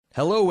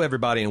Hello,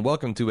 everybody, and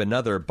welcome to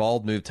another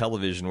Bald Move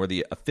Television. We're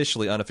the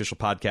officially unofficial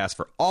podcast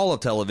for all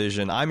of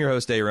television. I'm your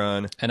host,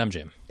 Aaron. And I'm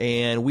Jim.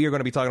 And we are going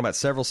to be talking about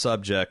several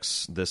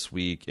subjects this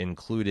week,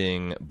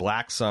 including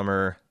Black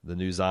Summer, the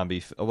new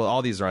zombie... Well,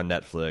 all these are on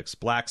Netflix.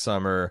 Black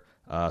Summer,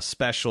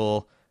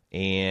 Special,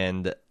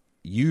 and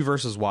You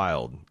vs.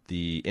 Wild,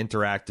 the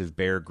interactive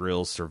Bear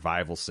Grylls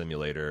survival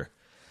simulator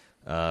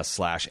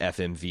slash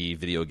FMV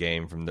video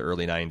game from the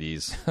early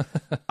 90s.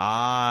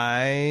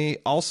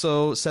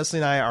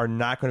 Cecily and I are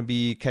not going to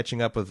be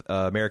catching up with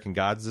American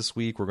Gods this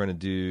week. We're going to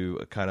do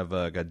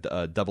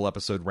a double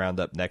episode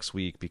roundup next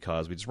week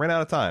because we just ran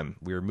out of time.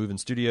 We were moving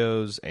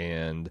studios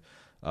and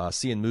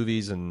seeing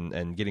movies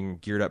and getting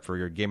geared up for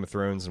your Game of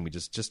Thrones, and we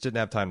just didn't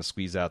have time to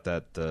squeeze out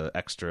that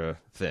extra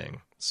thing.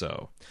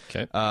 So,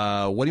 okay.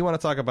 What do you want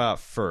to talk about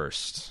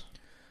first?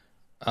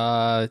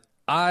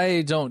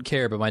 I don't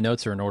care, but my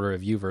notes are in order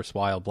of You vs.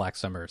 Wild, Black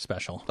Summer,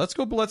 Special. Let's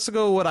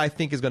go. What I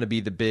think is going to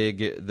be the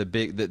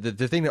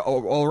thing that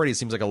already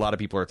seems like a lot of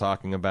people are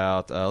talking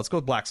about. Let's go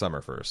with Black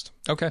Summer first.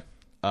 Okay.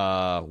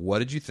 What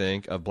did you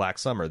think of Black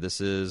Summer?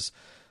 This is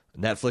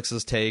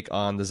Netflix's take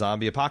on the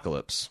zombie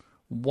apocalypse.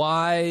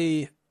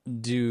 Why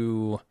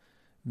do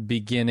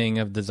beginning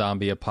of the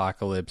zombie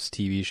apocalypse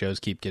TV shows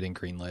keep getting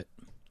greenlit?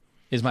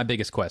 Is my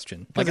biggest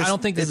question. Like, I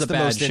don't think this is a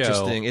bad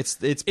show.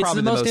 It's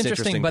probably the most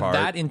interesting but part.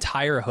 that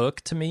entire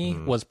hook to me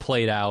was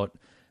played out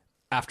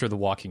after The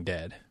Walking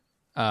Dead.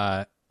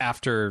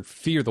 After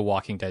Fear the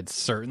Walking Dead,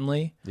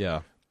 certainly.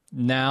 Yeah.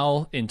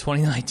 Now, in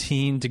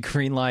 2019, to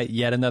greenlight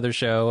yet another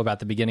show about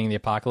the beginning of the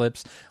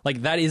apocalypse,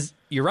 like, that is,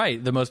 you're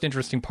right, the most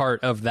interesting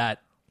part of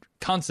that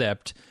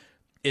concept.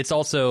 It's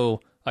also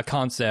a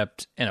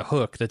concept and a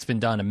hook that's been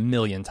done a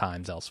million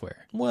times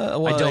elsewhere.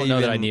 Well, I don't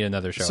know that I need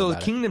another show. So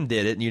about Kingdom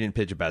did it, and you didn't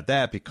pitch about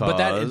that because... But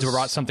that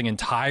brought something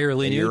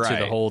entirely new to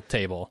the whole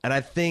table. And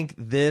I think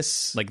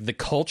this... Like, the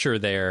culture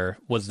there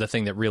was the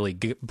thing that really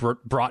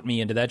brought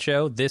me into that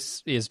show.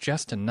 This is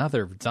just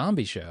another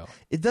zombie show.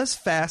 It does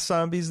fast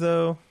zombies,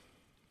 though.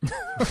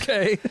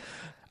 Okay.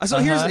 So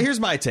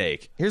here's my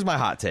take. Here's my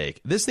hot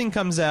take. This thing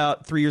comes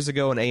out 3 years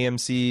ago on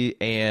AMC,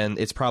 and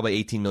it's probably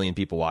 18 million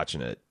people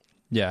watching it.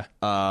 Yeah.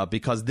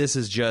 Because this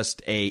is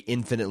just a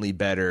infinitely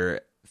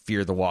better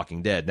Fear the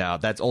Walking Dead. Now,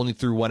 that's only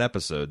through one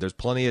episode. There's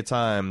plenty of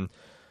time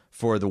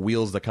for the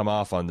wheels to come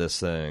off on this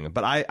thing.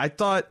 But I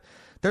thought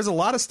there's a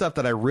lot of stuff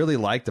that I really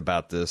liked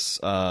about this.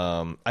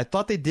 I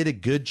thought they did a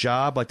good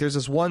job. Like, there's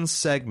this one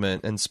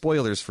segment, and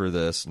spoilers for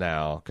this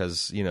now,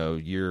 because, you know,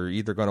 you're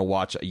either going to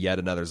watch yet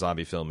another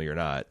zombie film or you're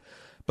not.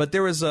 But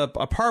there was a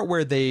part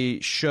where they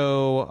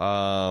show,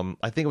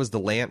 I think it was the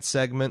Lance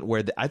segment,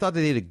 where I thought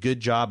they did a good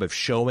job of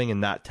showing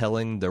and not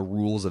telling the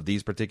rules of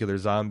these particular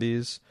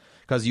zombies.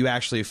 Because you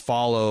actually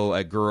follow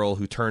a girl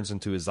who turns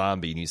into a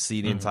zombie, and you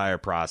see the entire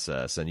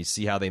process, and you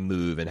see how they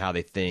move and how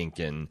they think,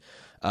 and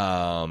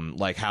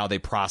like how they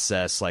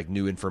process like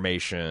new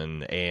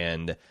information.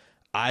 And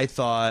I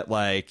thought,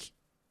 like,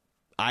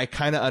 I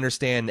kind of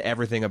understand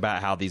everything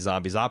about how these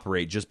zombies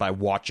operate just by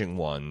watching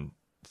one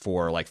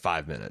for like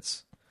 5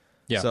 minutes.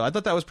 Yeah. So I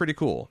thought that was pretty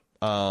cool.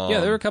 Yeah,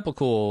 there were a couple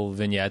cool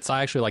vignettes.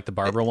 I actually like the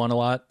Barbara one a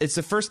lot. It's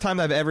the first time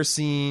I've ever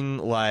seen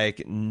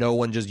like no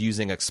one just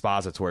using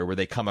expository where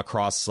they come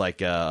across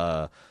like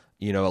a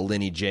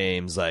Lenny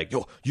James, like,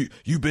 yo,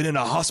 you've been in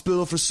a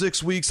hospital for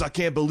 6 weeks. I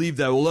can't believe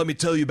that. Well, let me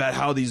tell you about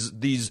how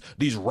these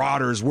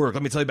rotters work.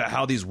 Let me tell you about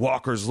how these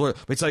walkers work.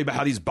 Let me tell you about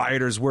how these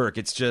biters work.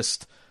 It's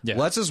just,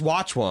 let's just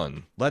watch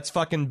one. Let's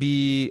fucking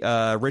be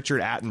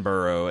Richard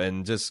Attenborough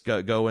and just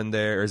go in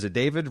there. Or is it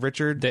David?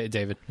 Richard?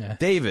 David. Yeah.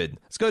 David.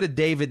 Let's go to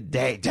David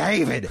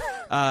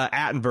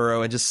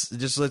Attenborough and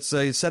just let's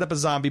say set up a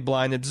zombie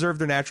blind, observe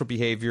their natural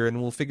behavior,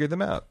 and we'll figure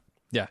them out.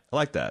 Yeah. I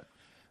like that.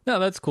 No,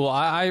 that's cool.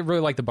 I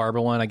really like the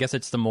Barbara one. I guess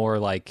it's the more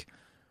like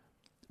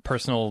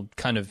personal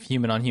kind of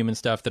human on human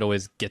stuff that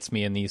always gets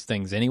me in these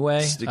things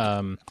anyway.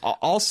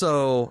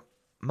 Also,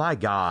 my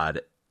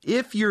God,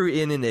 if you're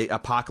in an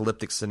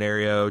apocalyptic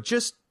scenario,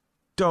 just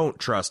don't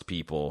trust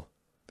people.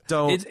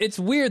 Don't. It's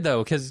weird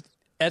though, because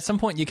at some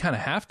point you kind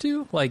of have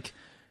to. Like,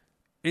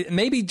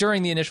 maybe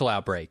during the initial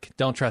outbreak,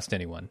 don't trust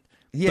anyone.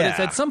 Yeah. But it's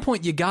at some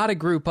point you got to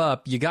group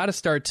up. You got to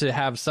start to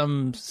have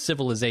some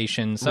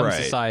civilization, some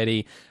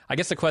society. I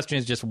guess the question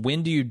is just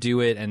when do you do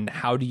it and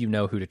how do you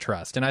know who to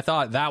trust? And I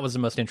thought that was the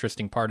most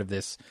interesting part of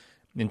this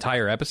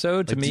entire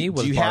episode to me.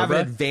 Was do you Barbara.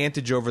 have an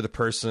advantage over the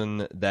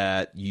person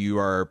that you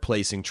are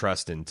placing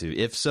trust into?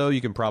 If so,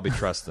 you can probably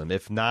trust them.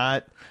 If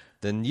not,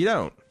 then you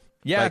don't.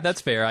 Yeah,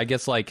 that's fair. I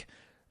guess like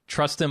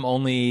trust them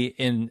only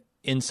in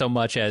so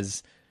much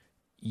as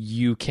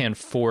you can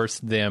force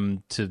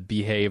them to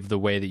behave the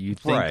way that you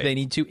think they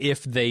need to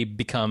if they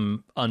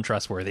become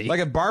untrustworthy.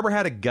 Like if Barbara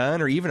had a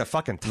gun or even a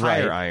fucking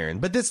tire iron.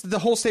 But the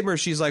whole statement where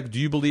she's like, do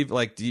you believe,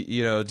 like, do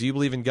you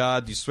believe in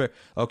God? Do you swear?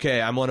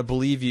 Okay, I'm going to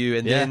believe you.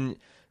 And then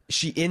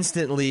she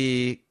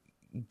instantly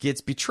gets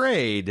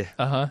betrayed.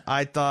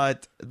 I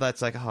thought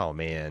that's like, oh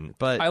man.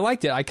 But I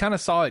liked it. I kind of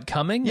saw it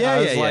coming.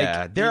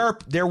 Yeah.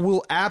 There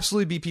will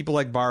absolutely be people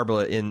like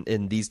Barbara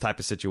in these type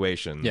of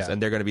situations, and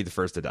they're going to be the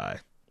first to die.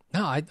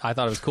 No, I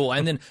thought it was cool.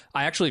 And then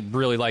I actually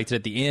really liked it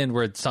at the end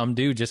where some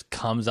dude just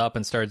comes up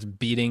and starts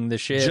beating the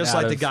shit Just out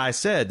like of... the guy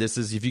said, this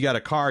is, if you got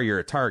a car, you're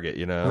a target,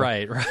 you know?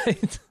 Right.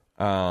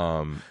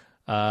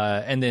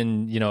 And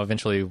then,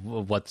 eventually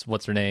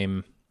what's her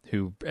name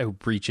who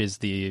breaches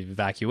the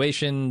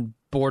evacuation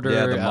border,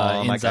 Yeah, the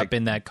mom, ends up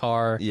in that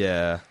car.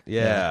 Yeah.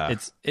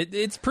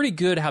 It's pretty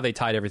good how they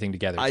tied everything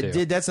together,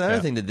 too. That's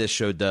another thing that this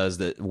show does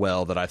that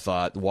I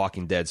thought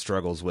Walking Dead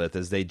struggles with,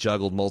 is they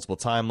juggled multiple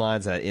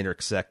timelines and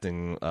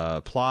intersecting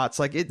plots.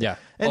 Like it, Yeah,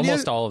 and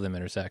almost all of them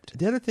intersect.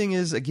 The other thing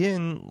is,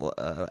 again,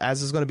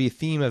 as is going to be a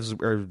theme as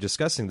we're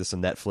discussing this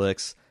on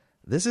Netflix,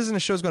 this isn't a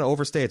show that's going to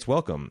overstay its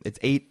welcome. It's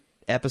 8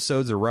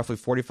 episodes are roughly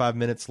 45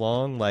 minutes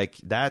long. Like,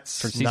 that's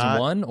for season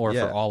 1 or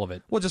yeah. for all of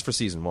it? Well, just for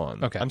season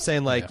 1. Okay. I'm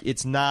saying, like,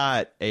 it's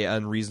not a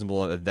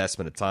unreasonable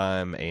investment of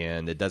time,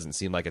 and it doesn't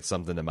seem like it's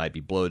something that might be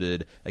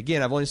bloated.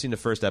 Again, I've only seen the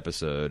first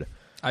episode.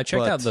 I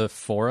checked out the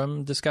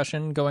forum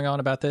discussion going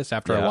on about this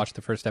after I watched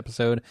the first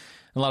episode.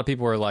 And a lot of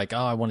people were like, oh,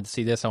 I wanted to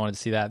see this, I wanted to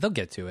see that. They'll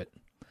get to it.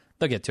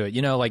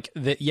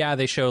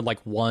 They showed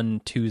like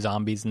 1-2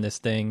 zombies in this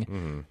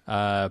thing.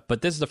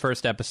 But this is the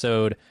first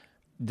episode.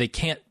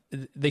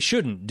 They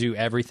shouldn't do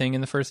everything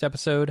in the first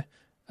episode.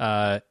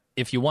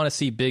 If you want to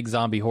see big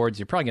zombie hordes,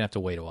 you're probably gonna have to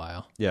wait a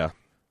while. Yeah.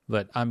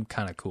 But I'm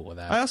kind of cool with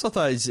that. I also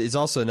thought it's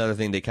also another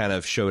thing that kind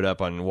of showed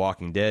up on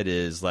Walking Dead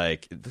is,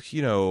 like,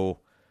 you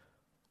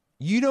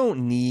don't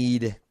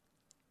need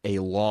a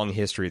long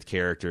history with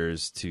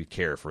characters to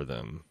care for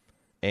them.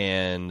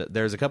 And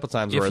there's a couple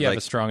times where, if you like, have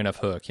a strong enough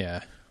hook,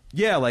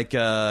 yeah, like,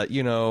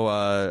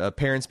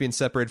 parents being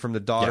separated from the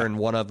daughter and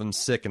one of them's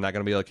sick and not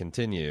going to be able to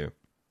continue.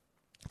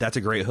 That's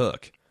a great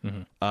hook.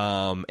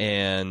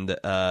 And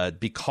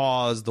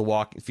because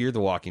Fear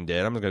the Walking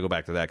Dead, I'm going to go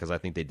back to that because I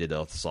think they did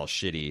this all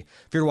shitty.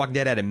 Fear the Walking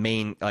Dead had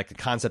a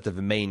concept of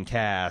a main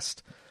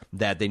cast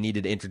that they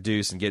needed to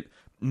introduce and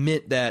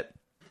meant that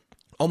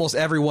almost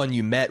everyone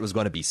you met was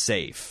going to be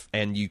safe,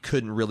 and you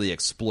couldn't really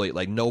exploit,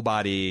 like,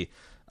 nobody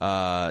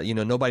in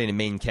the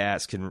main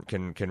cast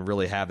can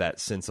really have that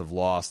sense of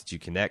loss that you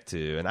connect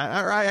to. And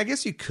I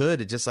guess you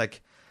could. It just,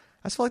 like,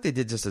 I just feel like they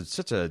did just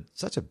such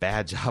a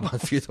bad job on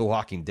Fear the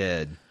Walking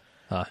Dead.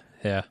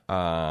 Yeah.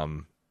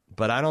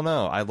 But I don't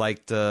know. I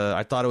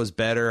thought it was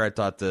better. I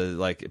thought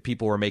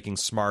people were making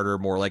smarter,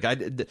 more like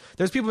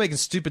there's people making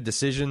stupid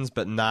decisions,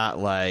 but not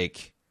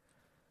like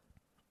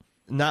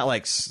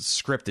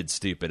scripted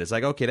stupid. It's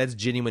like, okay, that's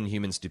genuine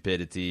human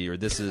stupidity, or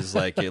this is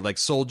like like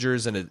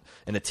soldiers in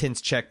a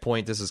tense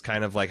checkpoint. This is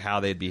kind of like how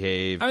they'd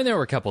behave. I mean, there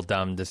were a couple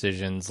dumb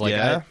decisions. Like,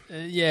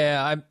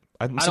 yeah, I'm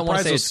I don't want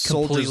to say it's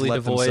completely let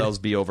devoid. themselves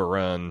be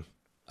overrun.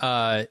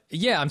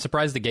 I'm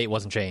surprised the gate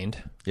wasn't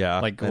chained.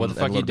 Yeah, like, what the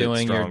fuck are you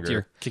doing?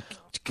 You're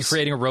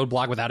creating a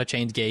roadblock without a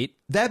chained gate.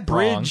 That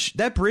bridge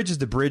is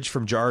the bridge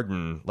from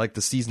Jarden, like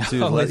the season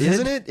 2,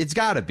 isn't it? It's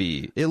got to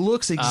be. It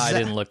looks exactly. I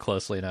didn't look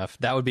closely enough.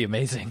 That would be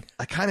amazing.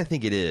 I kind of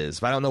think it is,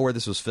 but I don't know where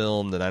this was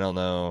filmed, and I don't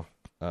know.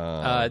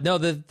 No,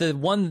 the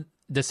one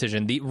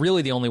decision, the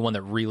only one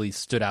that really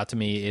stood out to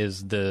me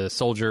is the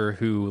soldier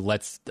who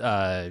lets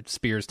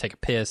Spears take a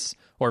piss,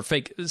 or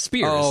fake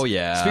Spears. Oh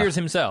yeah, Spears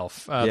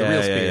himself, the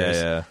real Spears.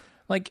 Yeah.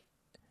 Like,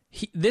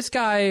 this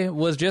guy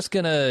was just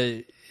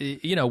gonna,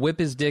 whip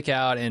his dick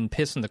out and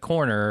piss in the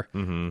corner.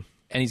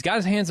 And he's got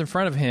his hands in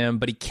front of him,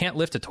 but he can't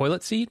lift a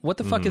toilet seat. What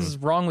the fuck is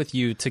wrong with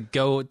you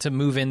to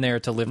move in there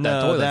to lift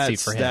that toilet seat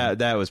for him?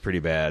 That was pretty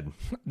bad.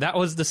 That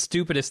was the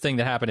stupidest thing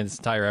that happened in this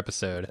entire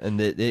episode. And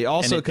they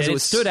also, because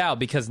it stood out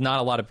because not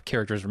a lot of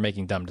characters were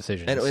making dumb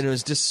decisions. And it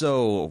was just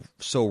so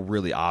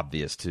really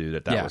obvious too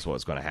that was what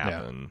was going to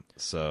happen.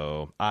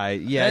 So you're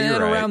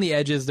right. Around the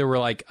edges, there were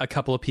like a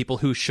couple of people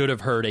who should have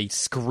heard a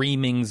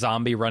screaming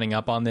zombie running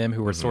up on them,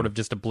 who were sort of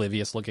just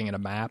oblivious, looking at a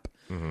map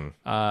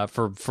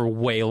for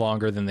way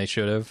longer than they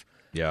should have.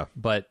 Yeah.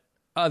 But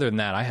other than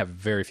that, I have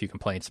very few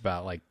complaints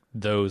about like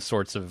those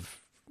sorts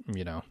of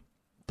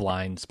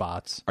blind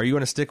spots. Are you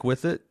going to stick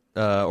with it,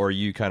 or are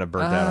you kind of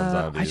burnt out on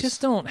zombies? I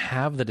just don't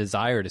have the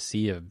desire to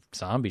see a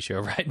zombie show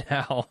right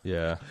now.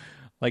 Yeah.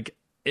 Like,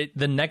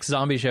 the next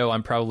zombie show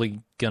I'm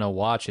probably gonna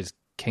watch is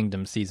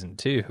Kingdom Season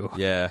 2.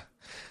 Yeah.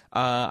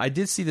 I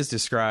did see this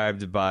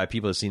described by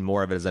people who've seen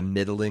more of it as a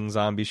middling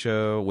zombie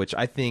show, which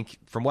I think,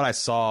 from what I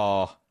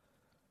saw,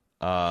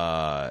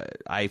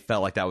 I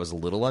felt like that was a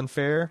little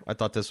unfair. I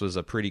thought this was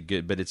a pretty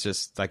good, but it's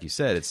just, like you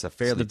said, it's a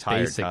fairly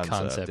tired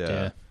concept.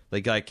 Yeah.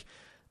 Like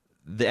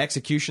the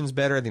execution's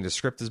better. I think the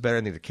script is better.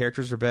 I think the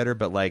characters are better,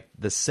 but like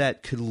the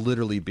set could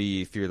literally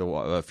be Fear the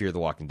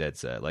Walking Dead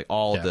set. Like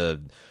all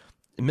the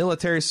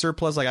military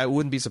surplus. Like, I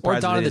wouldn't be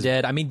surprised. Or Dawn of the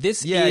Dead. I mean,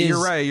 this is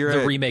you're right.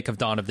 the remake of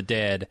Dawn of the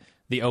Dead.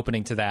 The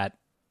opening to that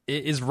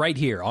is right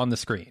here on the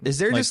screen. Is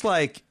there just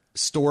like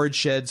storage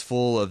sheds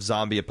full of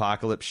zombie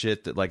apocalypse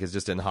shit that like is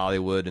just in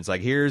Hollywood? It's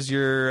like, here's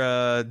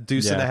your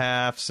deuce and a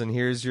halves, and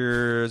here's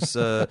your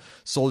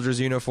soldiers'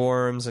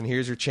 uniforms, and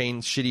here's your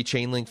shitty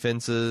chain link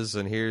fences,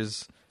 and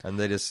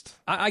they just.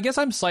 I guess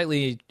I'm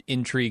slightly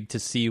intrigued to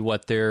see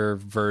what their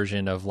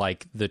version of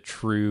like the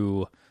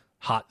true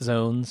hot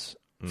zones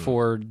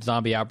for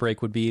zombie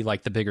outbreak would be,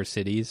 like the bigger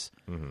cities.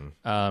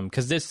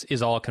 Because this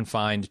is all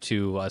confined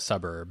to a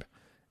suburb.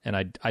 And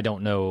I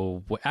don't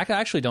know. I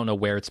actually don't know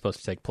where it's supposed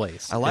to take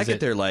place. I like it.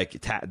 They're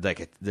like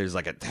there's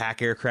like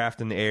attack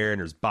aircraft in the air,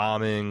 and there's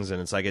bombings,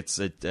 and it's like it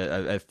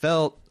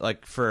felt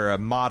like for a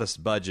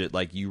modest budget,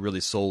 like you really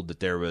sold that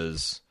there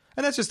was,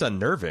 and that's just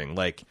unnerving.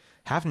 Like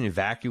having to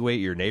evacuate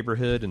your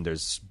neighborhood, and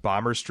there's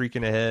bombers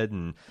streaking ahead,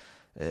 and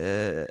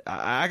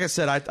like I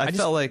said, I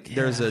felt like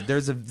there's a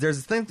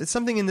thing.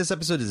 Something in this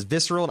episode is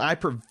visceral, and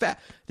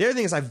the other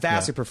thing is I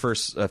vastly prefer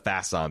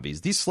fast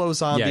zombies. These slow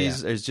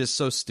zombies is just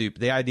so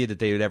stupid. The idea that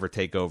they would ever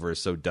take over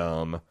is so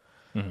dumb.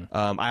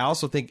 I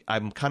also think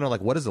I'm kind of like,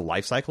 what is the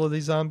life cycle of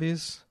these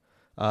zombies?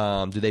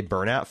 Do they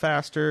burn out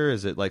faster?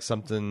 Is it like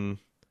something?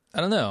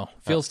 I don't know.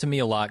 Feels to me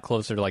a lot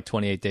closer to like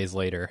 28 days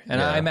later, and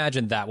I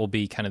imagine that will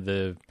be kind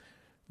of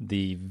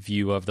the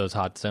view of those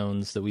hot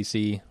zones that we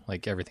see.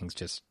 Like everything's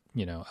just,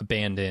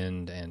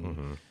 abandoned,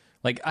 and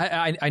like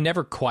I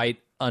never quite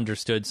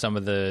understood some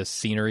of the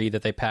scenery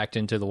that they packed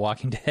into The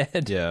Walking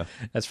Dead. Yeah.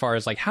 As far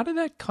as like, how did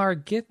that car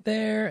get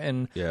there,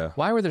 and Yeah.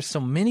 why were there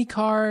so many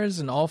cars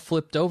and all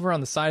flipped over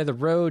on the side of the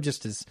road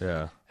just as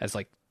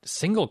like a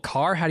single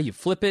car? How do you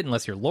flip it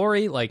unless you're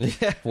Lori? Like,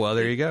 Well,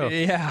 there you go.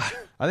 yeah,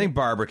 I think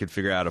Barbara could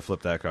figure out how to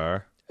flip that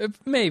car.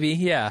 maybe,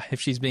 yeah,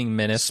 if she's being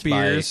menaced.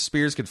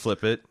 Spears could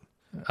flip it.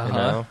 You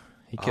know?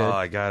 He could. Oh,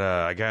 I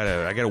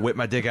gotta whip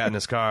my dick out in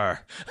this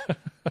car.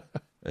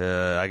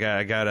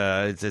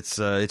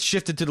 It's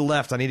shifted to the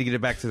left. I need to get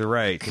it back to the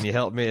right. Can you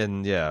help me?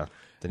 And Then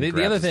he The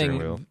grabs other steering thing,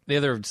 wheel. the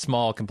other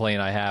small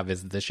complaint I have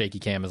is the shaky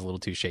cam is a little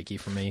too shaky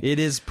for me. It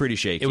is pretty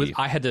shaky.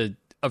 I had to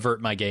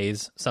avert my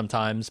gaze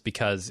sometimes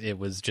because it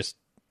was just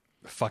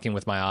fucking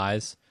with my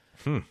eyes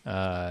to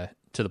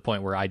the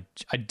point where I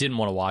didn't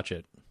want to watch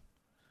it.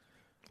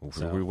 What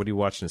are you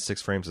watching at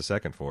 6 frames a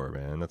second for,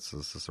 man? That's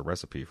just a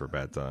recipe for a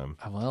bad time.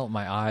 Well,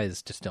 my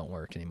eyes just don't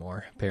work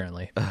anymore,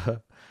 apparently.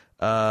 Do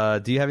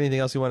you have anything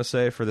else you want to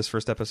say for this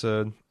first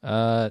episode?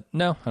 No,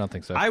 I don't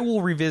think so. I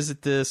will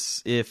revisit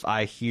this if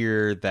I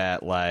hear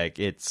that like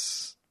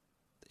it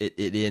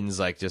ends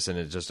like just in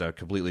a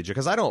completely,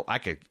 because I don't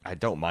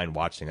mind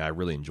watching. I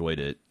really enjoyed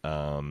it.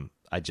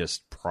 I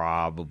just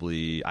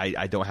probably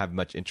I don't have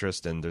much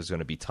interest, and there's going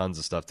to be tons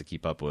of stuff to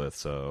keep up with.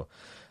 So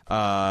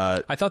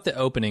I thought the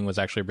opening was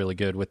actually really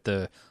good with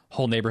the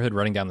whole neighborhood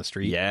running down the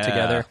street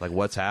together. Like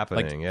what's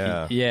happening?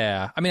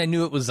 Yeah. I mean, I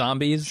knew it was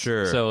zombies.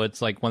 Sure. So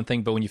it's like one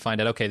thing, but when you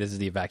find out, okay, this is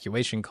the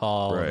evacuation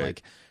call, and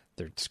like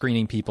they're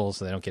screening people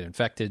so they don't get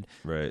infected.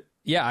 Right.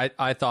 Yeah,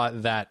 I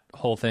thought that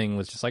whole thing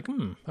was just like,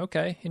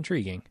 okay,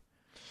 intriguing.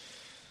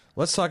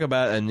 Let's talk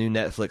about a new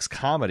Netflix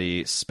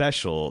comedy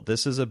special.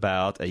 This is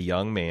about a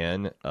young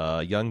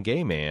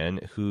gay man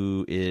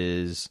who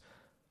is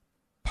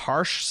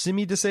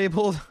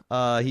semi-disabled.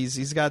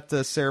 He's got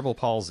the cerebral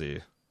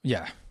palsy.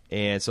 Yeah.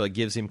 And so it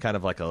gives him kind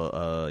of like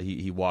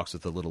he walks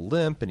with a little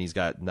limp, and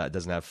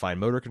doesn't have fine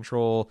motor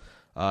control.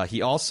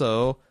 He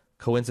also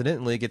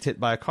coincidentally gets hit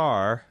by a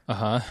car.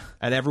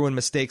 And everyone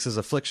mistakes his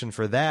affliction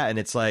for that. And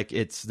it's like,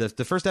 it's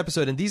the first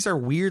episode, and these are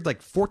weird,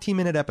 like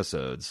 14-minute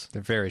episodes.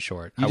 They're very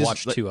short. I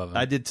watched 2 of them.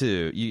 I did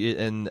too.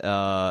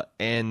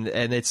 And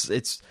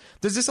it's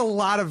there's just a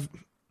lot of,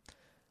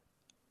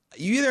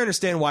 you either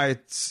understand why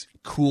it's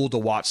cool to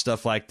watch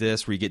stuff like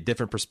this where you get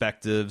different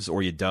perspectives,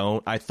 or you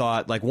don't. I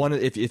thought like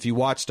if you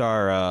watched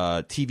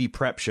our TV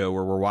prep show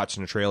where we're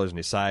watching the trailers and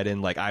decide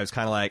in, like I was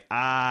kind of like,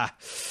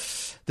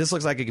 this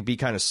looks like it could be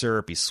kind of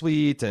syrupy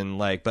sweet, and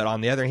like, but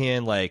on the other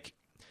hand, like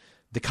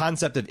the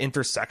concept of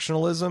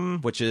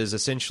intersectionalism, which is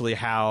essentially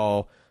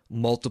how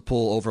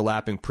multiple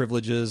overlapping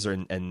privileges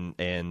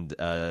and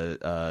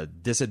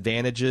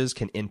disadvantages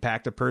can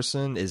impact a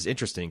person, is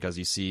interesting, because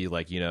you see,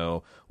 like,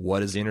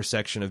 what is the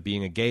intersection of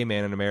being a gay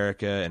man in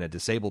America and a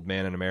disabled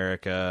man in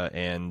America,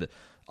 and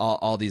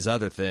all these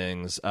other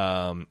things.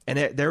 And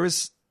there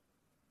was,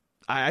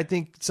 I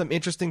think, some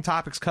interesting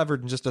topics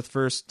covered in just the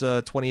first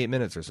 28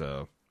 minutes or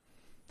so.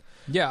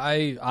 Yeah,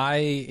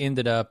 I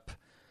ended up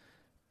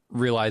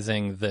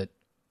realizing that.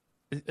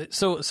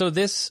 So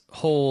this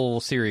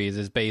whole series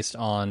is based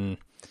on,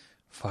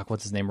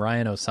 what's his name?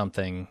 Ryan O.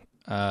 something.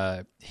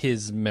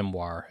 His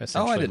memoir,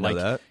 essentially. Oh, I didn't know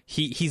that.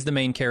 He's the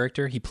main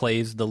character. He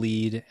plays the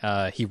lead.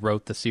 He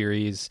wrote the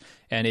series,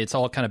 and it's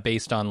all kind of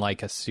based on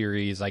like a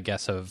series, I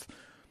guess, of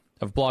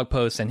blog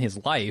posts and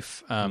his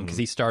life. Because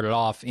he started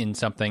off in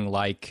something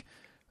like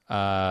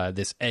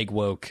this egg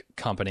woke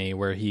company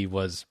where he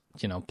was,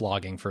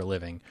 blogging for a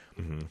living.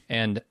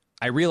 And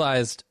I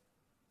realized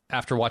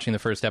after watching the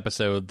first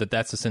episode that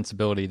that's the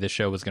sensibility this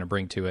show was going to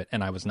bring to it,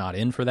 and I was not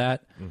in for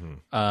that.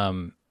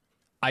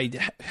 I,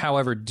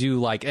 however, do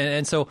like,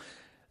 and so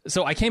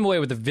I came away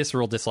with a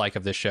visceral dislike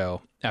of this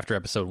show after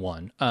episode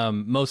 1,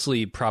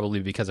 mostly probably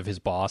because of his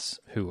boss,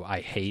 who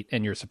I hate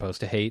and you're supposed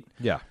to hate.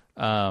 Yeah.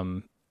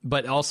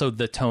 But also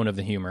the tone of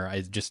the humor,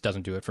 it just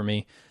doesn't do it for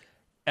me.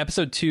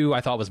 Episode 2, I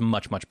thought was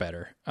much, much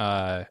better.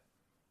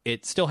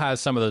 It still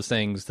has some of those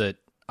things that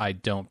I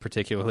don't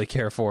particularly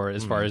care for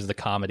as far as the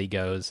comedy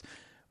goes,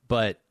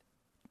 but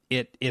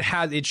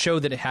it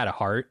showed that it had a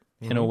heart,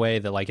 in a way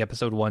that like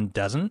episode 1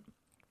 doesn't.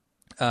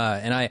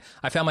 And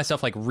I found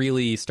myself like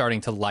really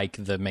starting to like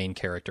the main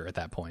character at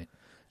that point.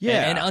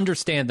 Yeah. And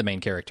understand the main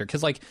character.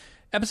 Because like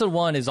episode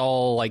 1 is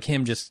all like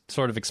him just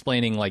sort of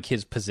explaining like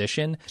his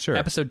position. Sure.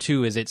 Episode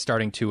 2 is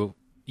starting to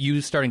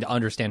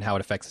understand how it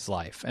affects his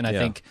life. And I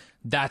think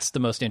that's the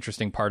most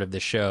interesting part of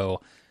this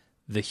show.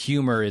 The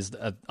humor is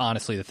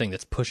honestly the thing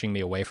that's pushing me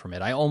away from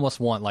it. I almost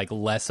want like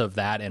less of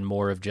that and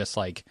more of just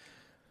like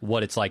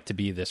what it's like to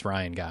be this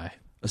Ryan guy.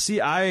 See,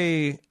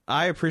 I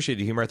appreciate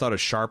the humor. I thought it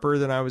was sharper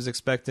than I was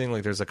expecting.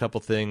 Like, there's a couple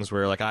things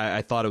where, like,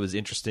 I thought it was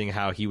interesting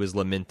how he was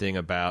lamenting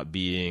about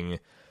being,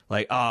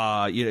 like,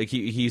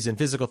 he's in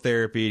physical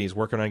therapy and he's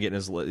working on getting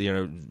his,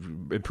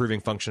 improving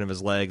function of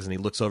his legs, and he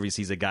looks over, he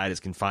sees a guy that's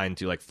confined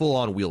to, like,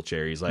 full-on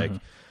wheelchair. He's, like,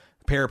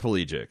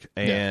 paraplegic.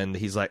 And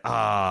he's like,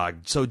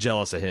 so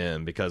jealous of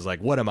him because, like,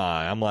 what am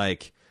I? I'm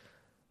like...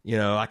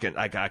 I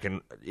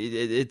can.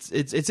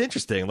 It's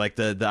interesting. Like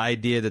the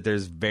idea that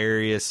there's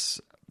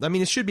various. I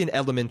mean, it should be an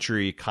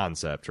elementary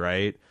concept,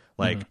 right?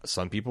 Like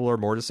some people are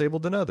more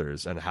disabled than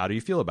others, and how do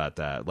you feel about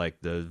that? Like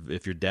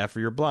if you're deaf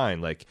or you're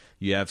blind, like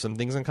you have some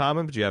things in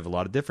common, but you have a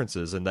lot of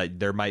differences, and that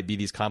there might be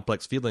these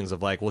complex feelings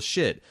of like, well,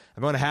 shit,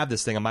 I'm going to have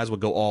this thing, I might as well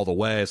go all the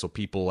way, so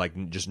people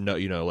like just know,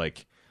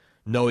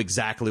 know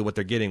exactly what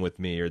they're getting with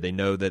me, or they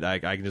know that I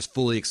can just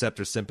fully accept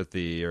their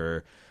sympathy,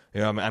 or.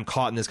 I'm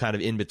caught in this kind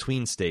of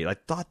in-between state. I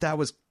thought that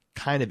was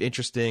kind of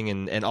interesting,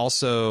 and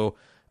also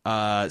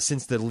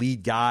since the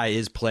lead guy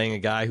is playing a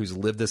guy who's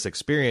lived this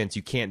experience,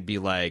 you can't be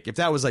like, if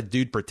that was like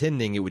dude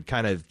pretending, it would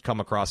kind of come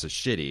across as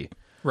shitty.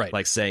 Right.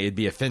 Like, say, it'd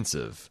be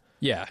offensive.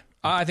 Yeah.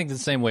 I think the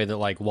same way that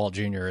like Walt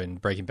Jr. in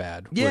Breaking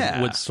Bad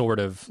would sort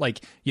of,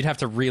 like, you'd have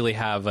to really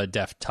have a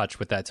deft touch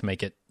with that to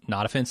make it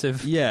not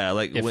offensive. Yeah.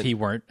 Like if he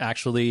weren't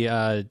actually...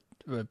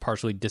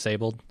 partially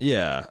disabled.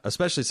 Yeah,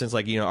 especially since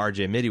like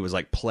RJ Mitty was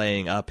like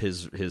playing up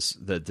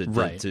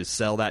to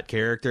sell that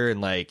character, and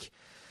like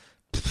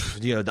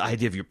the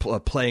idea of you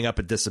playing up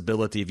a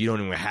disability if you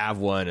don't even have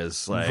one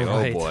is like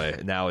oh boy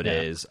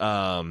nowadays.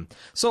 Yeah.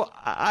 So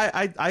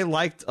I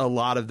liked a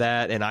lot of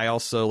that, and I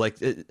also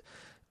like it.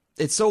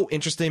 It's so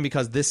interesting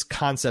because this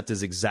concept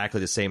is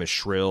exactly the same as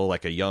Shrill,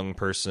 like a young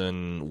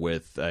person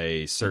with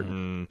a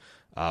certain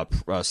a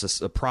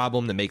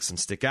problem that makes them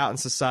stick out in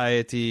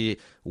society,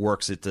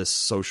 works at this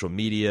social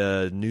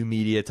media, new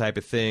media type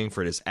of thing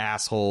for this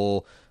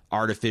asshole,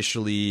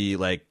 artificially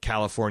like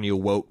California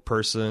woke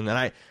person.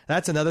 And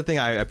that's another thing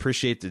I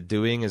appreciate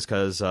doing is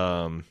because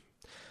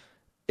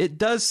it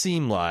does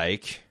seem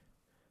like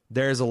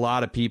there's a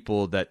lot of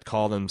people that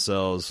call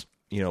themselves,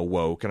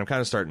 woke, and I'm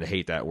kind of starting to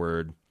hate that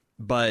word,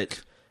 but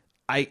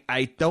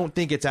I don't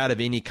think it's out of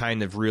any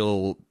kind of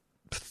real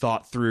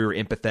thought through or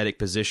empathetic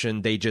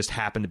position. They just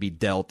happen to be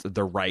dealt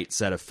the right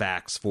set of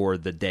facts for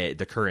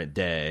the current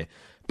day.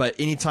 But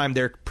anytime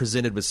they're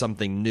presented with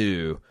something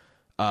new,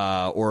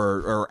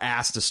 or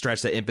asked to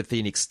stretch that empathy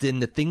and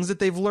extend the things that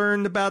they've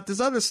learned about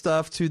this other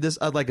stuff to this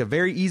like a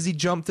very easy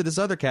jump to this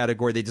other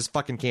category, they just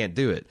fucking can't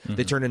do it.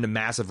 They turn into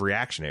massive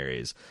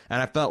reactionaries.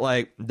 And I felt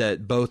like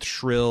that both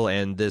Shrill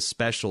and this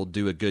special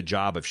do a good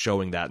job of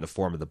showing that in the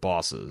form of the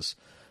bosses.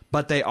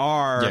 But they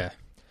are... Yeah.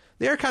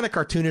 They're kind of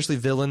cartoonishly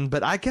villain,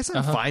 but I guess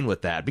I'm fine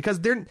with that because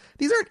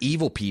these aren't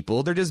evil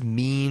people. They're just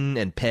mean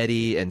and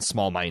petty and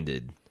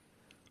small-minded,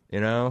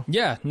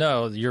 Yeah,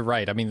 no, you're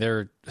right. I mean,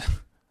 they're...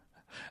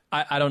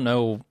 I don't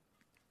know.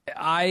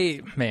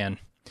 Man,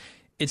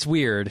 it's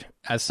weird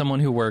as someone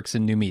who works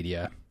in new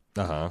media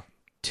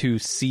to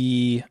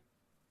see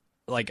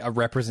like a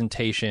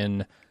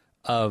representation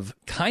of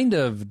kind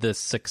of the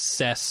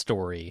success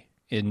story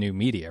in new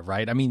media,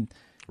 right? I mean...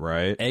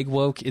 Right. Egg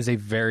Woke is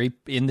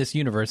in this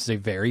universe, is a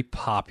very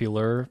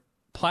popular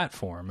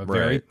platform, a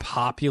very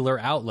popular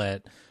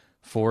outlet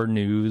for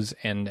news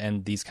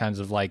and these kinds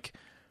of like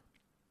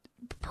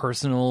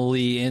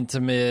personally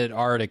intimate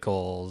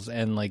articles.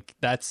 And like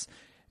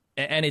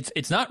and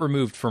it's not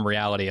removed from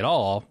reality at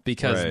all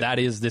because that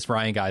is this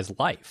Ryan guy's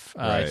life.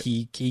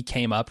 He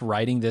came up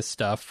writing this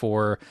stuff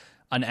for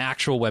an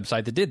actual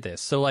website that did this.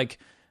 So like,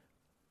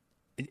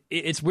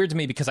 it's weird to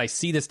me because I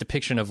see this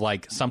depiction of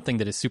like something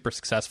that is super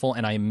successful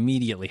and I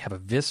immediately have a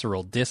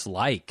visceral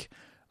dislike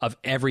of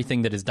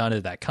everything that is done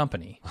at that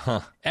company.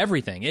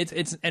 Everything.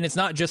 It's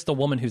not just the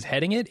woman who's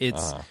heading it.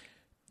 It's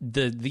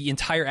the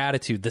entire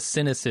attitude, the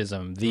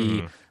cynicism,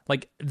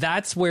 like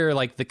that's where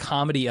like the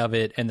comedy of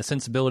it and the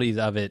sensibilities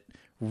of it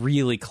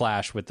really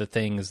clash with the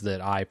things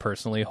that I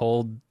personally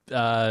hold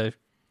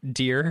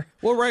dear.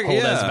 Well,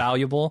 hold as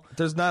valuable.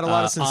 There's not a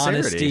lot of sincerity.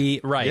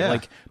 Honesty, right? Yeah.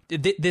 Like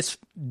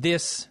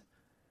this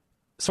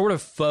sort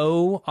of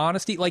faux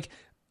honesty, like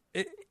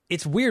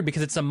it's weird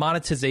because it's a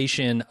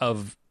monetization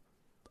of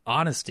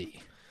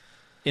honesty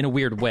in a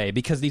weird way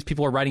because these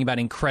people are writing about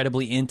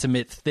incredibly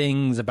intimate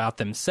things about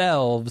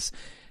themselves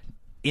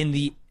in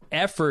the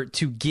effort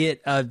to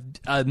get a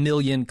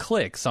million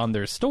clicks on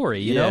their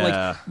story. You know,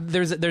 like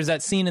there's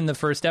that scene in the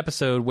first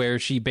episode where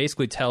she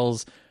basically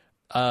tells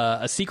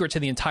a secret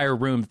to the entire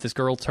room that this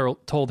girl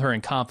told her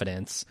in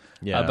confidence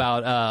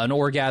about an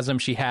orgasm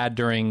she had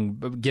during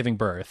giving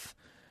birth.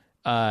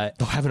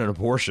 Having an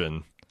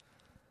abortion.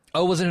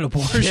 Oh, was it an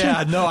abortion?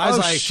 Yeah, no, I was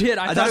like, shit.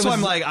 That's why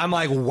I'm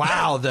like,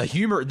 wow, the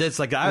humor. That's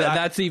like,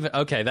 that's even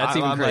okay. That's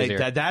even crazier.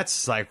 Like,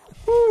 that's like,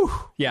 whew,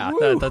 yeah,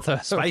 whew, that's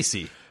a,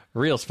 spicy,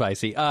 real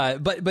spicy.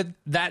 But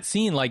that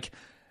scene, like,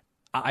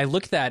 I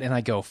look at that and I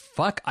go,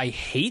 fuck, I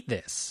hate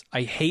this.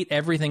 I hate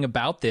everything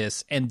about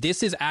this. And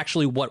this is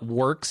actually what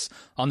works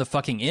on the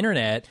fucking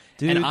internet.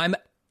 Dude. And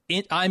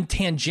I'm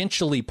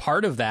tangentially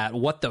part of that.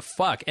 What the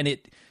fuck? And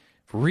it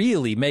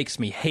really makes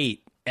me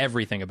hate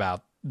everything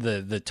about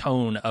the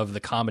tone of the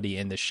comedy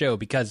in the show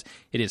because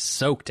it is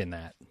soaked in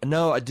that.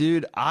 No,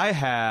 dude, I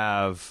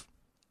have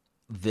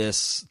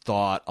this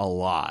thought a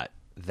lot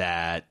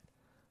that,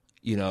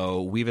 you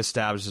know, we've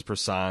established this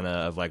persona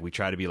of like, we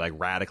try to be like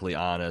radically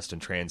honest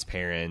and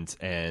transparent,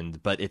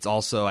 but it's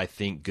also, I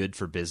think, good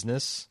for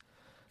business.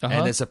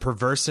 And it's a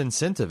perverse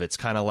incentive. It's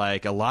kind of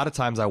like, a lot of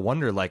times I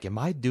wonder, like, am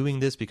I doing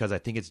this because I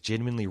think it's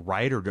genuinely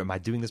right, or am I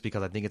doing this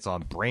because I think it's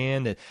on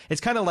brand? And it's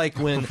kind of like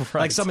when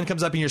like someone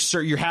comes up and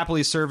you're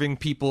happily serving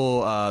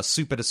people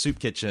soup at a soup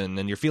kitchen,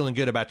 and you're feeling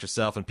good about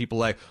yourself, and people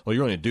like, well,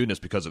 you're only doing this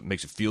because it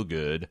makes you feel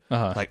good.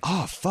 Like,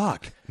 oh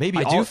fuck, maybe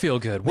I do feel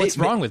good. What's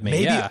wrong with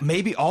me?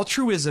 Maybe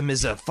altruism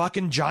is a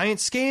fucking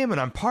giant scam,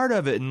 and I'm part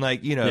of it, and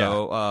like, you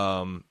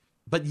know.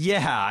 But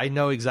yeah, I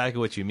know exactly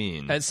what you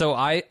mean. And so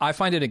I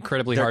find it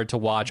incredibly hard to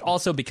watch,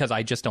 also because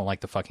I just don't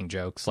like the fucking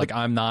jokes. Like,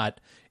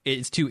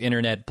 it's too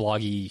internet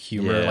bloggy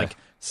humor, like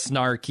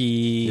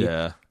snarky.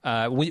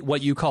 Yeah.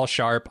 What you call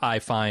sharp, I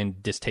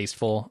find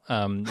distasteful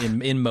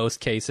in most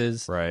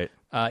cases. Right.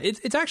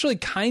 It's actually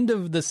kind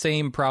of the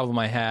same problem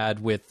I had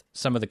with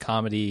some of the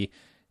comedy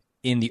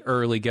in the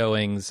early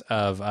goings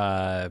of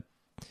The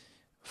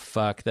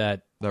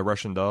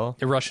Russian Doll?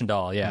 The Russian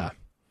Doll, yeah.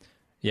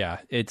 Yeah,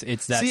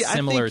 it's that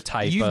similar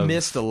type you've of...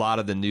 missed a lot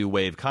of the new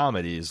wave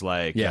comedies,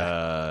 like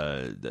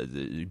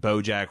the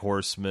BoJack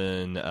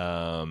Horseman,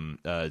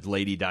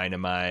 Lady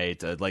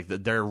Dynamite.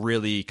 They're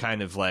really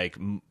kind of like...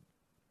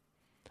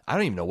 I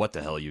don't even know what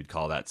the hell you'd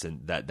call that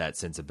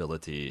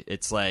sensibility.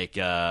 It's like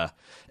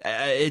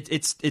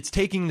it's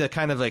taking the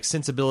kind of like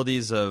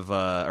sensibilities of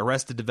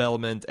Arrested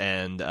Development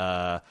and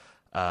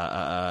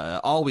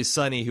Always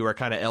Sunny, who are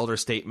kind of elder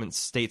statesmen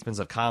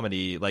of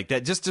comedy, like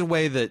that. Just the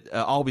way that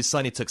Always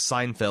Sunny took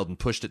Seinfeld and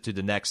pushed it to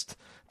the next.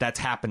 That's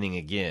happening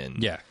again.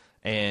 Yeah.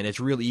 And it's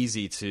real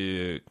easy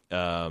to,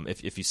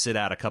 if you sit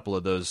out a couple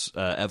of those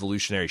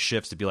evolutionary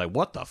shifts, to be like,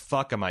 what the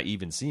fuck am I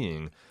even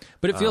seeing?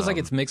 But it feels like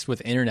it's mixed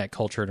with internet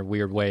culture in a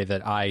weird way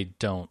that I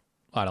don't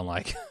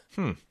like.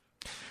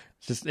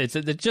 It's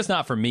just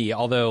not for me.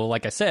 Although,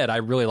 like I said, I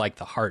really like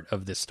the heart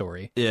of this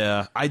story.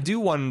 Yeah, I do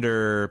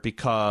wonder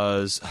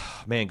because,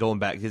 man, going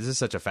back, this is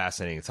such a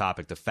fascinating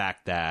topic. The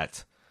fact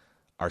that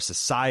our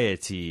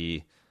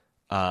society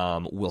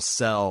will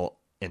sell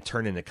and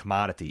turn into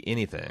commodity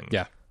anything.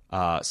 Yeah.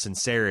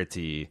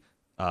 Sincerity,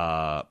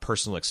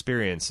 personal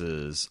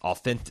experiences,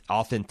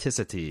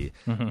 authenticity.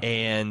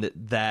 And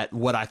that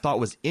what I thought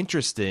was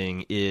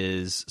interesting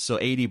is, so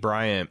A.D.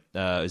 Bryant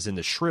is in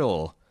the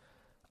Shrill.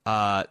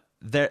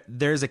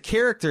 There's a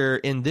character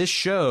in this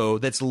show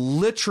that's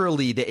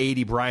literally the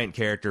A.D. Bryant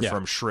character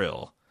from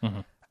Shrill.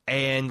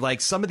 And like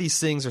some of these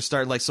things are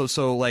starting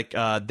like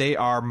they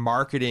are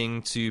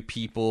marketing to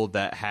people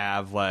that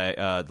have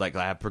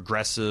have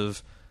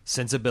progressive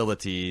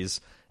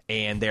sensibilities,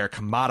 and they're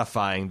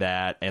commodifying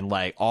that, and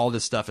like all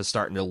this stuff is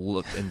starting to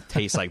look and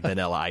taste like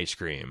vanilla ice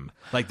cream.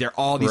 Like they're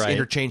all these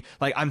interchange.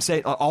 Like I'm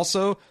saying,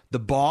 also the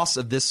boss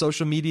of this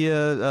social media,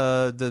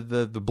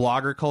 the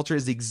blogger culture,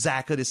 is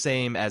exactly the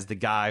same as the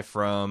guy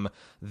from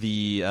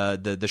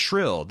the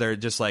Shrill. They're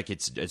just like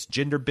it's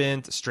gender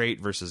bent, straight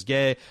versus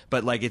gay,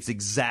 but like it's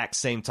exact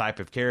same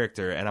type of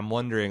character. And I'm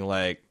wondering,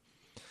 like,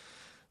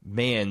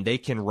 man, they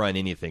can run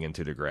anything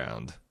into the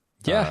ground.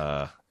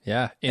 Yeah.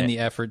 In the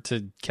effort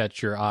to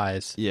catch your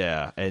eyes.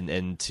 Yeah,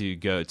 and to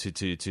go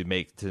to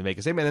make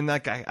a statement. And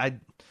like I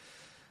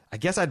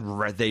guess I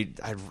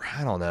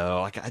don't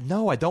know. Like I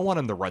don't want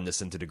them to run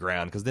this into the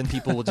ground, because then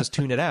people will just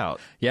tune it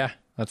out. Yeah,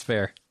 that's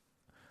fair.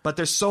 But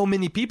there's so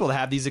many people that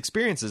have these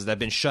experiences that have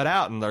been shut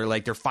out, and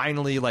they're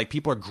finally like,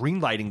 people are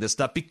greenlighting this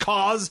stuff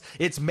because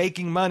it's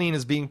making money and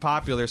is being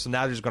popular. So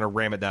now they're just going to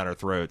ram it down our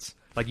throats.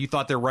 Like you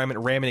thought they're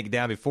ramming it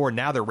down before.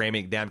 Now they're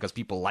ramming it down because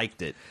people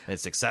liked it and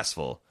it's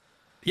successful.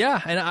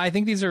 Yeah, and I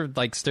think these are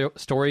like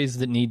stories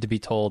that need to be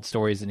told,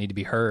 stories that need to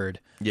be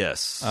heard.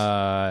 Yes.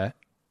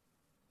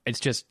 It's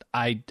just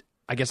I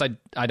guess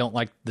I don't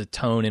like the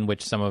tone in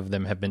which some of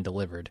them have been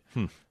delivered.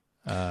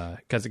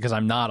 Because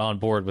I'm not on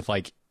board with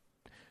like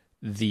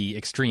the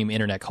extreme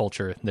internet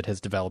culture that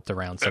has developed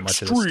around so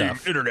much of this stuff.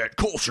 Extreme internet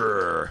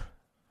culture.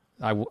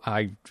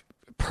 I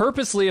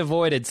purposely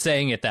avoided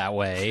saying it that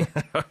way.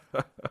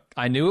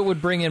 I knew it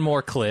would bring in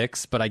more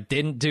clicks, but I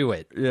didn't do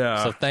it.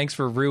 Yeah. So thanks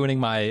for ruining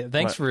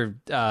for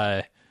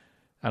I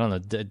don't know,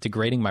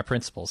 degrading my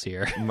principles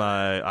here.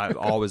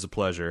 Always a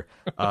pleasure.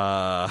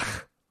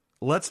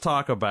 Let's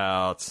talk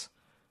about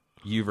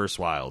You vs.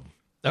 Wild.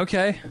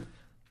 Okay.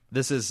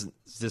 This is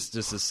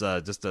just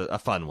a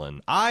fun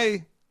one.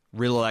 I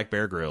really like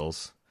Bear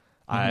Grylls.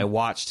 I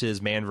watched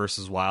his Man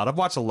vs. Wild. I've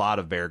watched a lot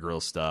of Bear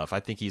Grylls stuff. I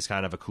think he's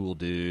kind of a cool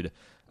dude.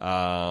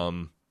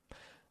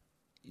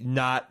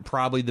 Not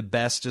probably the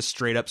best just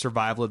straight up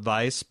survival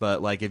advice,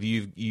 but like if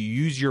you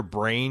use your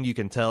brain, you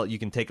can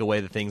take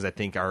away the things I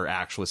think are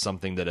actually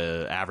something that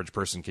a average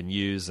person can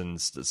use, and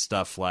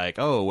stuff like,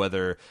 oh,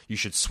 whether you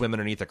should swim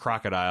underneath a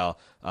crocodile,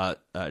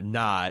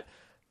 not.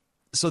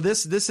 So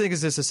this thing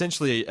is just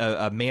essentially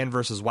a Man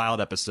vs.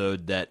 Wild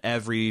episode that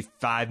every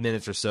 5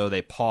 minutes or so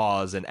they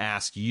pause and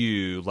ask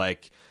you,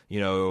 like, you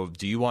know,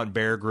 do you want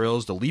Bear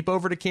Grylls to leap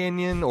over the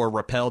canyon or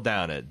rappel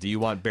down it? Do you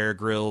want Bear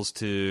Grylls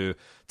to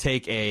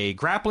take a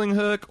grappling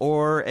hook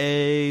or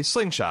a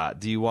slingshot?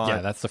 Do you want?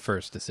 Yeah, that's the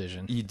first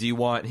decision. Do you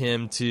want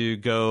him to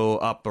go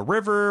up a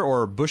river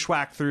or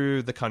bushwhack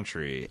through the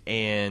country?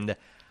 And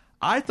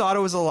I thought it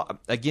was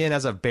again,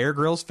 as a Bear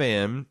Grylls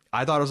fan,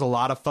 I thought it was a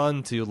lot of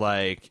fun to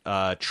like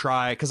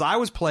try, because I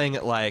was playing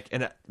it like,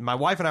 and my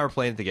wife and I were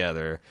playing it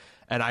together,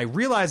 and I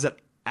realized that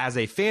as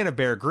a fan of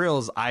Bear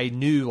Grylls, I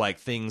knew like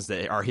things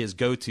that are his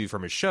go-to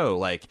from his show.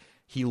 Like,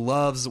 he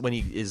loves when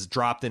he is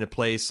dropped in a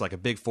place like a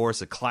big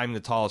forest to climb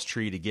the tallest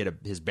tree to get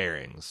his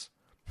bearings.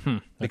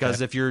 Because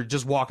if you're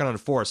just walking on a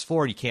forest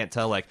floor, you can't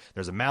tell, like,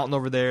 there's a mountain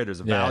over there, there's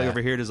a valley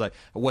over here, there's like,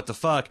 what the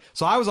fuck?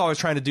 So I was always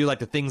trying to do like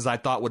the things I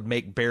thought would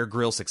make Bear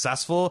Grylls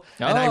successful,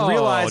 and I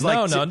realized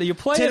like you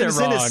played it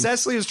wrong.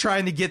 Cecily was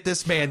trying to get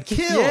this man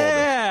killed.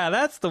 Yeah,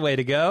 that's the way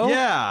to go.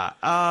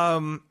 Yeah.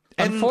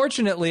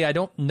 Unfortunately, I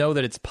don't know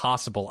that it's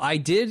possible.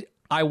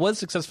 I was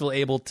successfully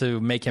able to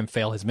make him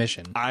fail his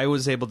mission. I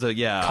was able to,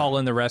 call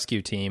in the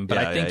rescue team, but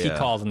I think he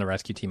calls in the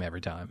rescue team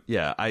every time.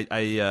 Yeah,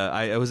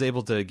 I was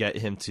able to get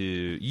him to.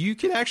 You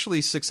can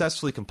actually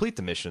successfully complete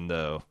the mission,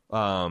 though.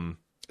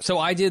 So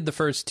I did the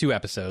first 2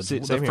 episodes.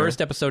 The first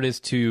episode is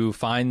to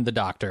find the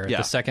doctor. Yeah.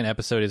 The second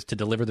episode is to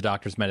deliver the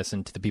doctor's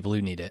medicine to the people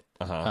who need it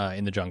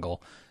in the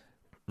jungle.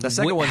 The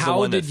second one's the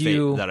one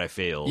that I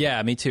failed.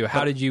 Yeah, me too.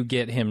 How did you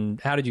get him?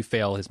 How did you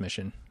fail his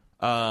mission?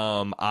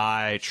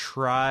 I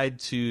tried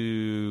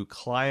to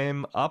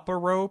climb up a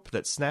rope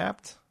that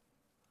snapped.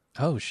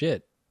 Oh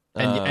shit!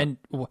 And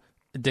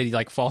did he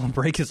like fall and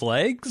break his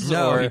legs?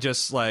 No, or? he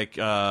just like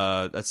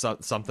that's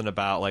something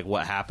about like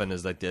what happened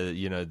is like that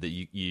you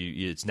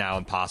it's now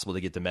impossible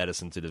to get the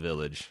medicine to the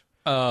village.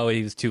 Oh,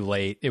 he was too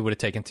late. It would have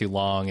taken too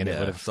long, and it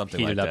would have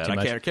heated up too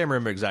much. I can't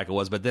remember exactly what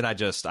it was, but then I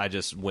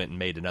just went and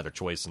made another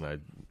choice, and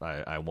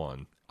I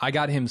won. I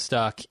got him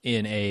stuck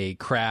in a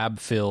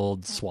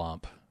crab-filled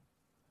swamp.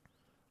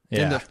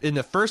 Yeah. In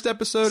the first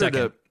episode,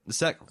 second. or the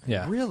second?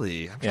 Yeah.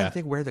 Really? I'm trying to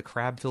think where the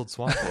crab-filled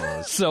swamp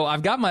was. So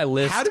I've got my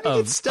list. How did we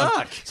get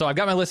stuck? So I've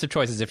got my list of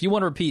choices. If you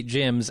want to repeat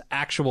Jim's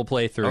actual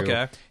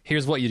playthrough,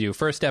 here's what you do.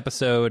 First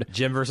episode,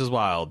 Jim versus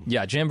Wild.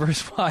 Yeah, Jim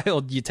versus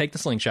Wild. You take the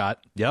slingshot.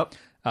 Yep.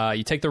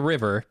 You take the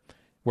river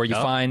where you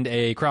find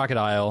a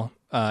crocodile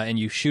and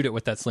you shoot it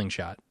with that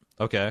slingshot.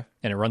 Okay.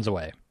 And it runs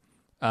away.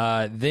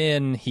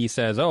 Then he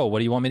says, oh, what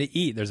do you want me to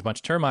eat? There's a bunch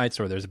of termites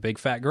or there's a big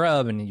fat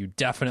grub, and you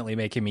definitely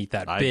make him eat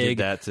that big,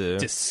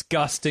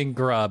 disgusting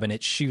grub, and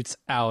it shoots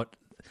out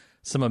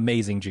some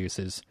amazing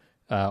juices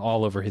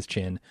all over his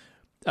chin.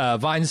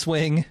 Vine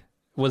Swing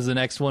was the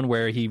next one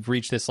where he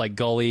reached this like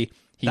gully.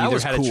 He either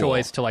had a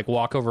choice to like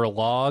walk over a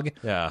log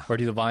or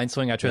do the Vine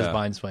Swing. I chose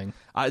Vine Swing.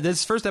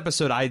 This first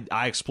episode,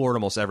 I explored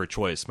almost every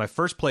choice. My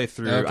first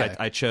playthrough,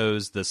 I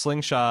chose the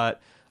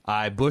slingshot.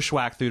 I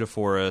bushwhacked through the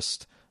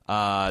forest.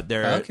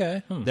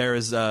 There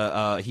is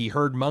he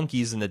heard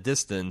monkeys in the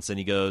distance, and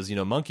he goes,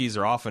 monkeys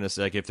are often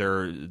like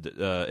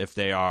if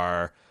they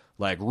are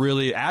like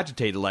really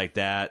agitated like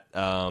that,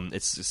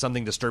 it's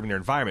something disturbing their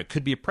environment.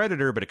 Could be a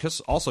predator, but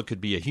it also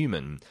could be a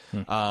human.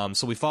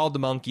 So we followed the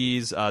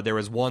monkeys. There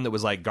was one that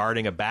was like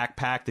guarding a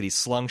backpack that he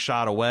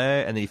slingshot away,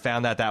 and then he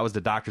found that was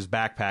the doctor's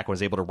backpack and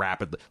was able to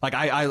rapidly. Like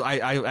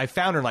I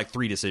found her in like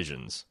 3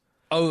 decisions.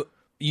 Oh.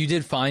 You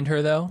did find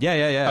her, though?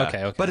 Yeah.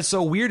 Okay. But it's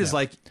so weird. Is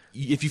like,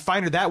 if you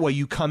find her that way,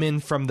 you come in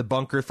from the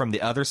bunker from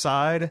the other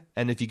side.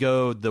 And if you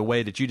go the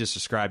way that you just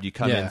described, you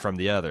come in from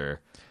the other.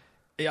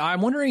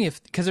 I'm wondering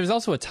if, because there's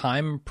also a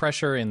time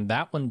pressure in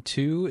that one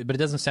too, but it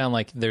doesn't sound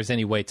like there's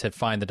any way to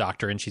find the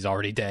doctor and she's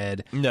already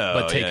dead. No,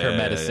 but take her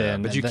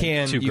medicine. Yeah. But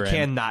you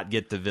cannot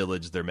get the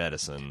village their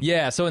medicine.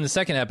 Yeah. So in the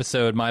second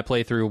episode, my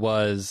playthrough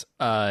was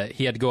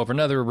he had to go over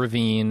another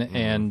ravine,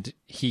 and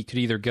he could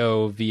either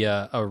go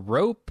via a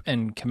rope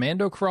and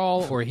commando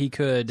crawl, or he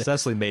could.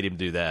 Cecily made him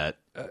do that.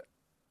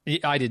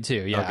 I did too,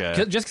 yeah.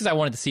 Okay. Just because I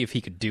wanted to see if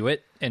he could do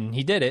it, and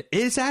he did it.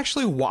 It's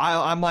actually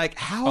wild. I'm like,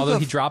 how? Although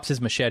he drops his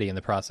machete in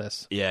the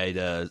process. Yeah, he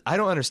does. I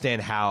don't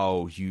understand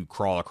how you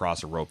crawl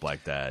across a rope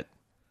like that.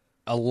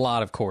 A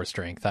lot of core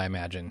strength, I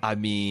imagine. I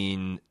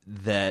mean,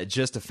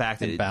 just the fact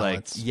that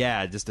balance.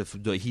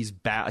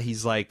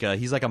 He's like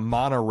a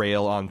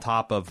monorail on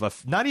top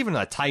of not even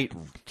a tight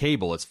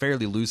cable. It's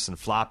fairly loose and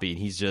floppy, and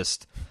he's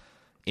just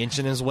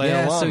inching his way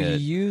along. So you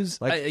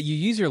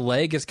use your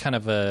leg as kind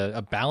of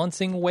a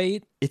balancing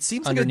weight. It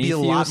seems like it'd be a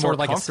lot more sort of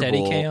like a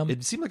steady cam.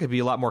 It seemed like it'd be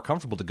a lot more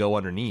comfortable to go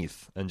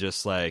underneath and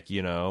just like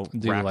wrap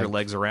your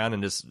legs around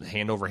and just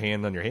hand over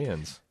hand on your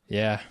hands.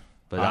 Yeah.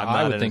 But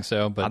I would think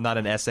so. But I'm not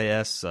an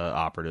SAS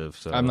operative,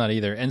 so I'm not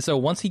either. And so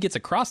once he gets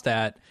across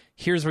that,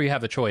 here's where you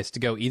have a choice to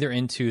go either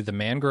into the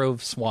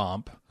mangrove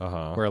swamp,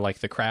 where like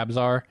the crabs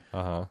are,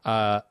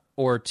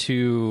 or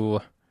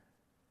to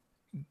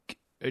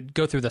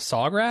go through the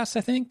sawgrass.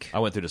 I think I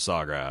went through the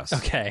sawgrass.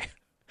 Okay.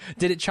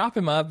 Did it chop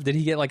him up? Did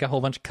he get like a whole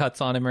bunch of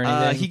cuts on him or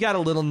anything? He got a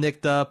little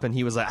nicked up, and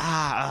he was like,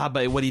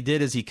 but what he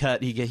did is he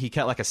cut like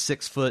a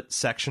 6-foot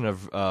section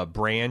of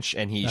branch,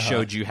 and he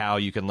showed you how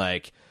you can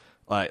like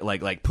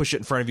push it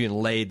in front of you and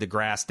lay the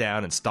grass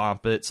down and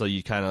stomp it, so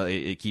you kind of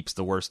it keeps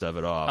the worst of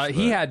it off.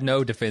 He had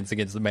no defense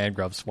against the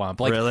mangrove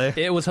swamp. Like, really?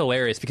 It was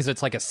hilarious because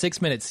it's like a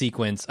 6-minute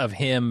sequence of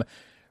him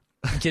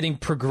getting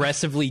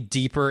progressively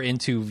deeper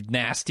into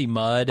nasty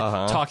mud,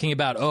 talking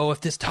about, if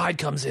this tide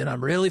comes in,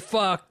 I'm really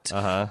fucked.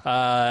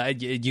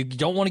 You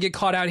don't want to get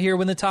caught out here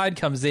when the tide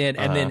comes in.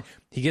 And then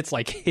he gets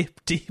like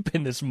hip deep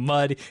in this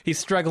mud. He's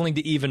struggling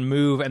to even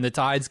move, and the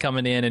tide's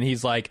coming in, and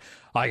he's like,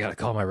 I gotta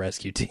call my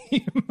rescue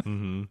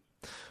team.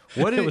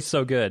 It was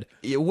so good.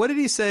 What did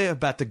he say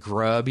about the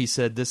grub? He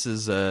said this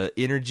is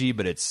energy,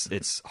 but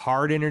it's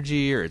hard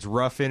energy, or it's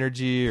rough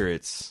energy, or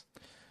it's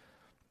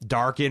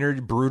dark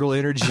energy, brutal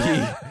energy.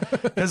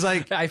 Because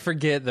like I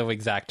forget the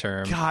exact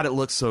term. God, it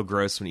looks so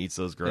gross when he eats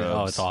those grubs.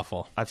 Oh, it's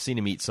awful. I've seen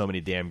him eat so many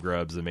damn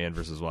grubs in Man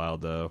vs.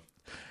 Wild, though.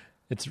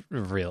 It's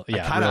real.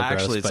 Yeah, kind of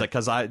actually. Gross, it's but... like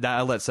because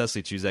I let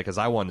Cecily choose that because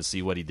I wanted to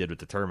see what he did with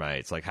the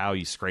termites, like how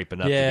he's scraping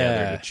up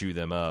together to chew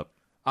them up.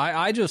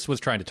 I just was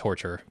trying to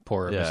torture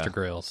poor Mr.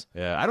 Grills.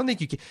 Yeah, I don't think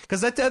you can,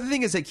 because the other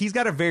thing is that he's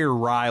got a very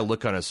wry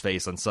look on his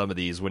face on some of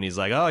these when he's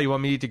like, "Oh, you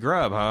want me to eat the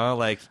grub, huh?"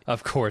 Like,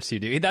 of course you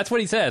do. That's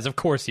what he says. Of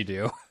course you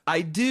do.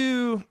 I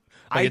do.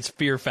 Like it's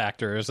Fear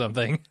Factor or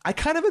something. I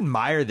kind of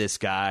admire this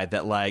guy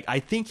that, like, I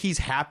think he's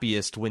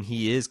happiest when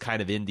he is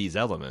kind of in these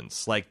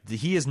elements. Like,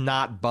 he is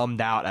not bummed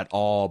out at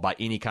all by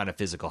any kind of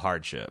physical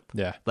hardship.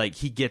 Yeah. Like,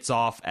 he gets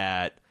off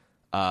at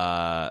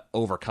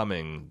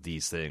overcoming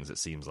these things, it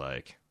seems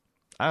like.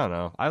 I don't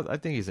know. I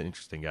think he's an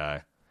interesting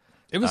guy.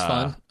 It was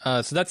fun.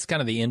 So that's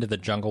kind of the end of the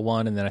jungle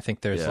one, and then I think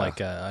there's like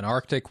an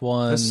Arctic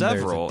one. There's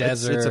several.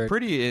 There's a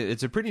desert.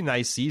 It's a pretty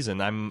nice season.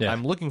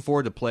 I'm looking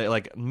forward to play.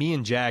 Like, me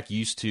and Jack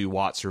used to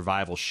watch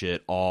survival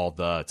shit all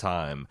the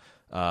time.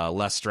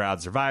 Les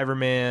Stroud Survivor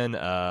Man.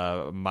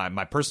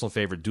 My personal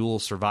favorite, Dual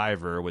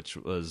Survivor, which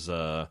was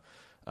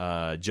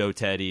Joe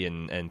Teddy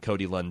and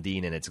Cody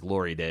Lundin in its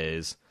glory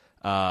days.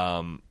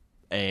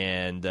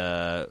 And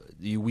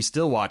we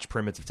still watch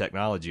Primitive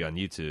Technology on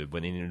YouTube.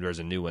 When there's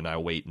a new one, I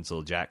wait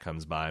until Jack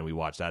comes by and we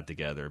watch that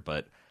together.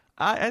 But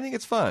I think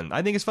it's fun.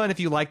 I think it's fun if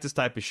you like this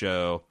type of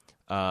show.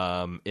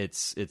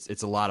 It's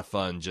a lot of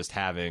fun just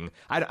having.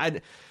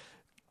 And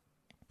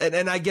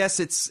I guess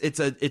it's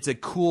a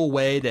cool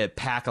way to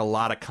pack a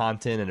lot of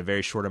content in a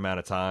very short amount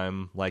of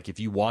time. Like, if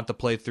you want to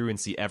play through and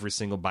see every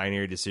single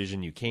binary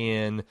decision, you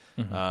can.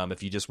 Mm-hmm.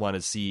 If you just want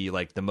to see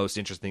like the most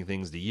interesting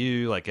things to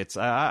you, like it's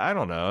I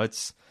don't know,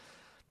 it's.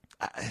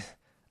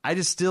 I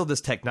just still,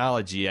 this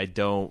technology, I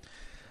don't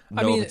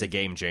know if it's a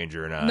game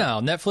changer or not. No,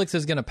 Netflix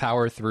is going to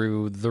power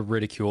through the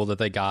ridicule that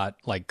they got,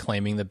 like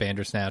claiming the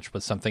Bandersnatch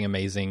was something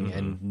amazing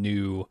and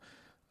new,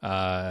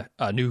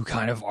 a new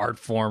kind of art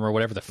form or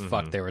whatever the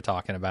fuck they were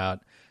talking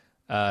about.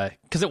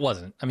 Because it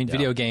wasn't. I mean,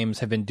 video games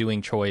have been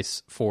doing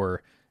choice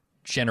for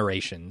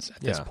generations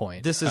at this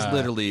point. This is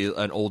literally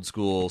an old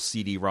school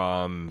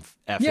CD-ROM,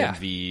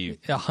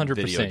 FMV 100%,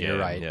 video game. You're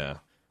right. Yeah.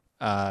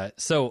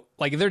 So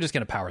like they're just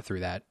going to power through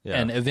that,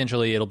 and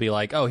eventually it'll be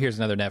like, oh, here's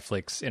another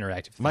Netflix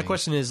interactive thing. My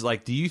question is,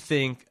 like, do you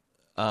think,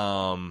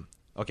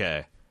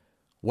 okay,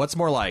 what's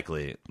more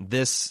likely?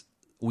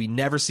 We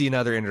never see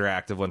another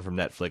interactive one from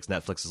Netflix.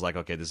 Netflix is like,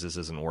 okay, this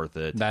isn't worth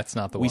it. That's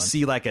not the one. We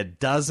see like a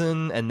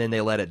dozen and then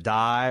they let it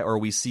die, or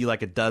we see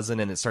like a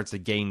dozen and it starts to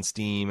gain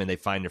steam and they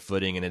find their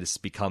footing and it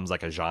just becomes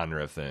like a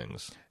genre of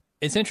things.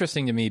 It's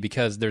interesting to me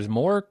because there's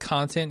more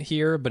content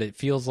here, but it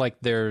feels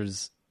like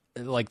there's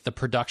like the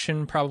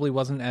production probably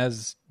wasn't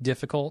as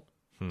difficult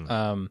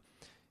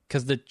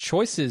because the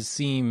choices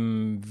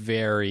seem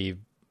very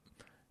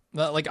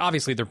like,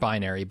 obviously they're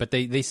binary, but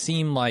they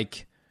seem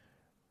like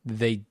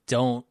they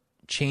don't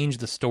change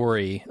the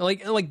story.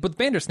 Like with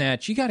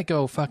Bandersnatch, you got to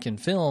go fucking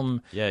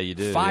film you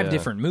do 5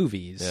 different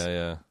movies.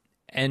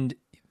 And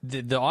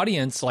the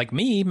audience, like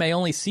me, may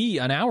only see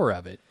an hour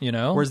of it, you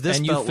know? Whereas this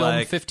and you felt film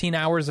like 15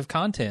 hours of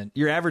content.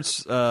 Your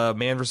average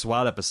Man vs.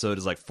 Wild episode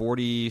is like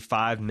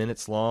 45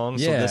 minutes long.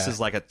 So this is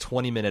like a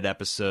 20-minute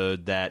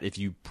episode that if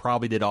you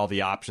probably did all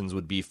the options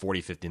would be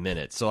 40, 50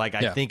 minutes. So like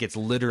I think it's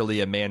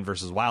literally a Man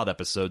vs. Wild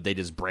episode. They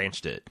just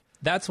branched it.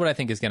 That's what I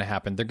think is going to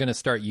happen. They're going to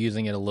start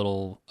using it a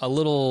little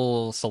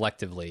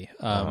selectively,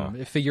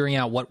 figuring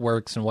out what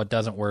works and what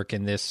doesn't work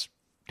in this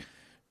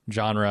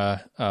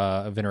genre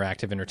of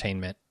interactive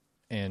entertainment.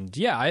 And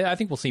I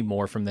think we'll see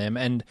more from them.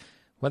 And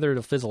whether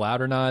it'll fizzle out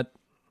or not,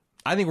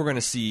 I think we're going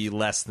to see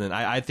less than.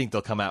 I think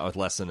they'll come out with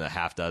less than a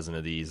half dozen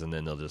of these, and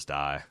then they'll just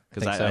die.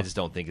 Because I just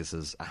don't think this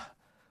is.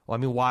 Well, I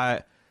mean,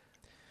 why?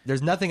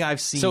 There's nothing I've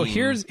seen. So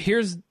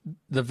here's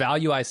the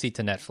value I see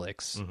to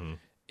Netflix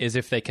is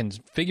if they can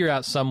figure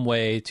out some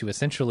way to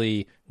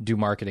essentially do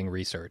marketing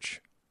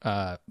research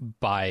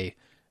by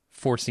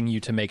forcing you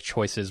to make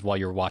choices while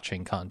you're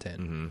watching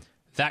content.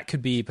 That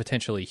could be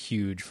potentially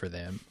huge for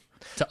them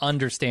to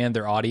understand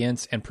their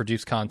audience and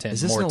produce content.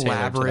 Is this more an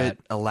tailored to that.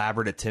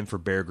 elaborate attempt for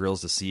Bear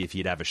Grylls to see if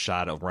he'd have a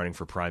shot at running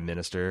for prime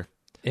minister?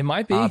 It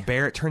might be.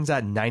 Bear, it turns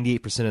out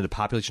 98% of the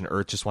population of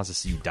Earth just wants to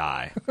see you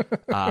die.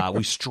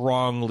 We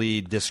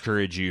strongly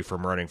discourage you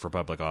from running for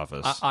public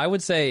office. I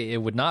would say it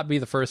would not be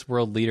the first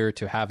world leader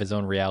to have his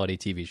own reality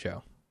TV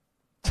show.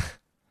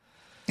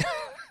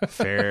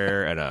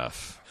 Fair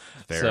enough.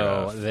 Fair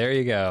So enough. there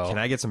you go. Can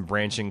I get some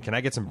branching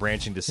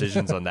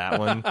decisions on that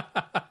one?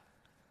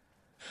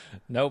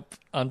 Nope.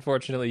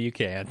 Unfortunately, you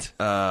can't.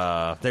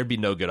 There'd be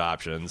no good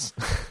options.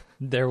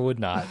 There would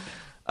not.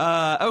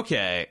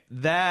 Okay,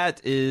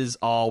 that is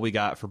all we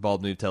got for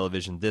Bald Move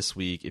Television this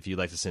week. If you'd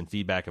like to send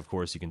feedback, of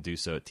course, you can do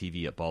so at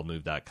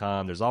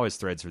tv@baldmove.com. There's always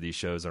threads for these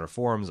shows on our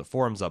forums at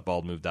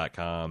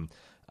forums.baldmove.com.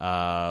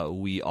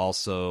 We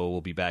also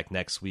will be back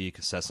next week.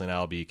 Cecily and I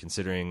will be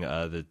considering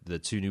the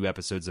 2 new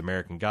episodes of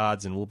American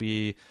Gods, and we'll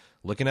be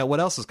looking at what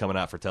else is coming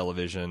out for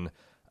television.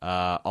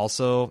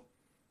 Also,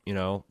 you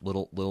know,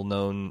 little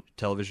known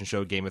television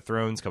show Game of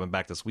Thrones coming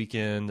back this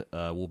weekend.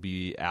 We'll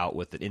be out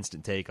with an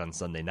instant take on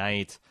Sunday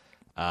night.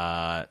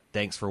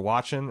 Thanks for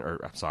watching, or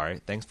I'm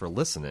sorry, thanks for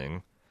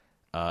listening.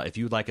 If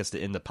you would like us to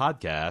end the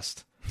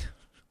podcast,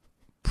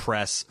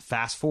 press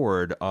fast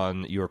forward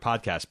on your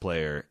podcast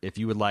player. If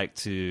you would like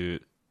to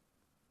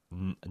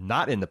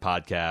not end the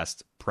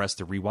podcast, press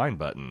the rewind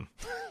button.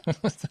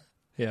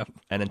 Yeah.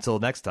 And until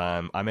next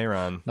time, I'm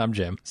Aaron. I'm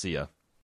Jim. See ya.